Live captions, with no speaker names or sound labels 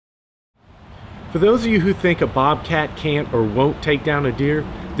For those of you who think a bobcat can't or won't take down a deer,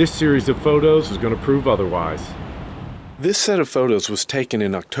 this series of photos is going to prove otherwise. This set of photos was taken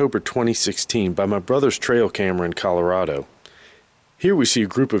in October 2016 by my brother's trail camera in Colorado. Here we see a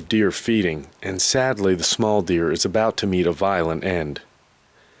group of deer feeding, and sadly the small deer is about to meet a violent end.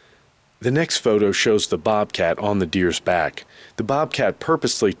 The next photo shows the bobcat on the deer's back. The bobcat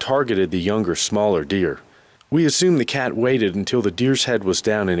purposely targeted the younger, smaller deer. We assume the cat waited until the deer's head was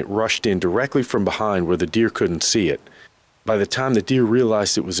down and it rushed in directly from behind where the deer couldn't see it. By the time the deer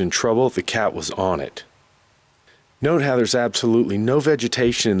realized it was in trouble, the cat was on it. Note how there's absolutely no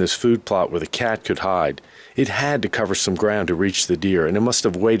vegetation in this food plot where the cat could hide. It had to cover some ground to reach the deer, and it must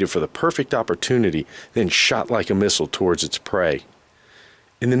have waited for the perfect opportunity, then shot like a missile towards its prey.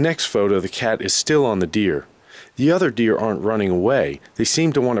 In the next photo, the cat is still on the deer. The other deer aren't running away. They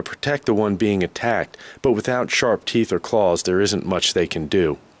seem to want to protect the one being attacked, but without sharp teeth or claws, there isn't much they can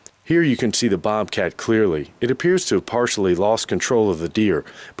do. Here you can see the bobcat clearly. It appears to have partially lost control of the deer,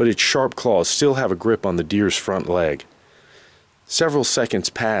 but its sharp claws still have a grip on the deer's front leg. Several seconds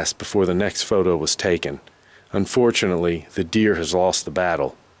passed before the next photo was taken. Unfortunately, the deer has lost the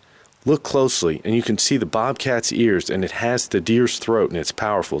battle. Look closely and you can see the bobcat's ears, and it has the deer's throat in its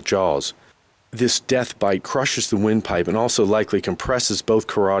powerful jaws. This death bite crushes the windpipe and also likely compresses both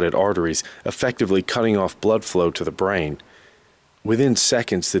carotid arteries, effectively cutting off blood flow to the brain. Within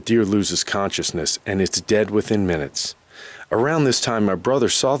seconds, the deer loses consciousness, and it's dead within minutes. Around this time, my brother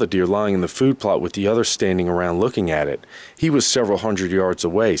saw the deer lying in the food plot with the others standing around looking at it. He was several hundred yards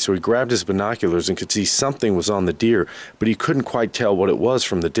away, so he grabbed his binoculars and could see something was on the deer, but he couldn't quite tell what it was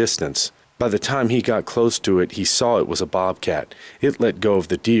from the distance. By the time he got close to it, he saw it was a bobcat. It let go of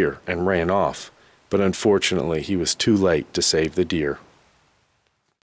the deer and ran off, but unfortunately he was too late to save the deer.